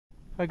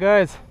Hi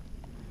guys,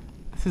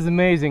 this is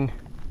amazing.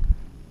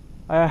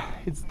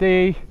 It's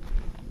day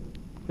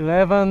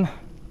 11.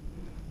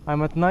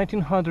 I'm at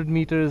 1900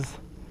 meters.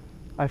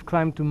 I've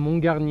climbed to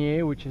Mont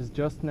Granier, which is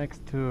just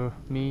next to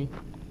me,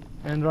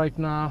 and right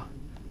now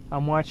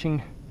I'm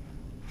watching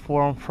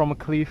from a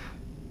cliff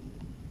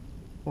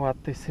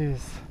what this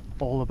is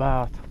all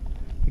about.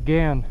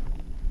 Again,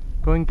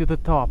 going to the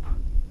top.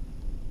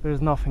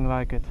 There's nothing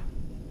like it.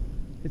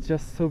 It's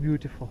just so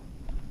beautiful.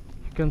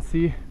 You can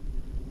see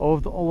all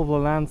of the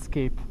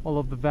landscape, all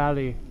of the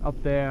valley up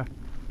there.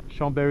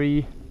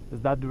 Chambéry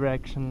is that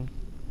direction.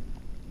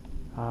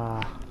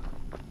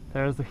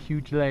 There's a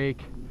huge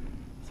lake.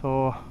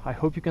 So I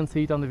hope you can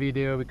see it on the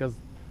video because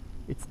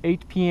it's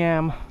 8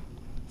 p.m.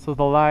 so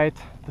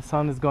the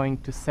sun is going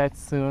to set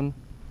soon,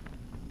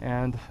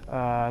 and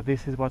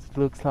this is what it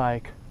looks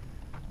like.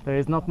 There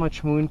is not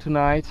much moon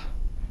tonight,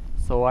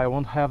 so I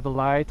won't have the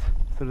light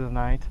through the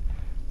night,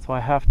 so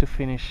I have to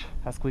finish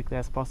as quickly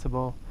as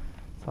possible.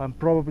 So I'm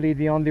probably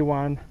the only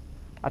one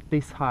at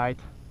this height,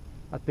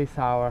 at this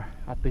hour,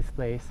 at this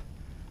place.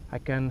 I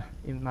can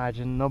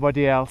imagine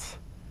nobody else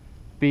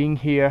being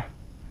here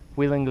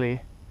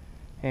willingly,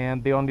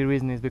 and the only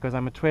reason is because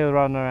I'm a trail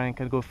runner and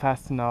can go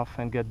fast enough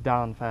and get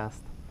down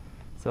fast.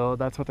 So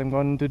that's what I'm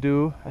going to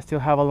do. I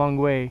still have a long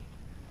way.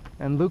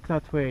 And look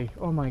that way,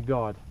 oh my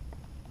god,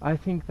 I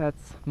think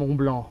that's Mont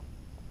Blanc.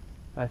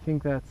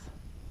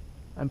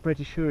 I'm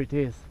pretty sure it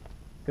is,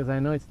 because I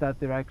know it's that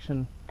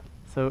direction.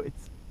 So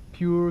it's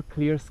pure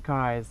clear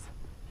skies,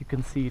 you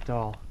can see it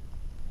all.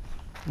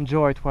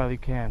 Enjoy it while you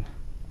can.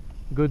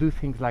 Go do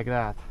things like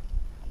that.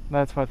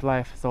 That's what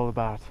life is all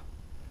about.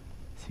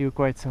 See you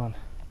quite soon.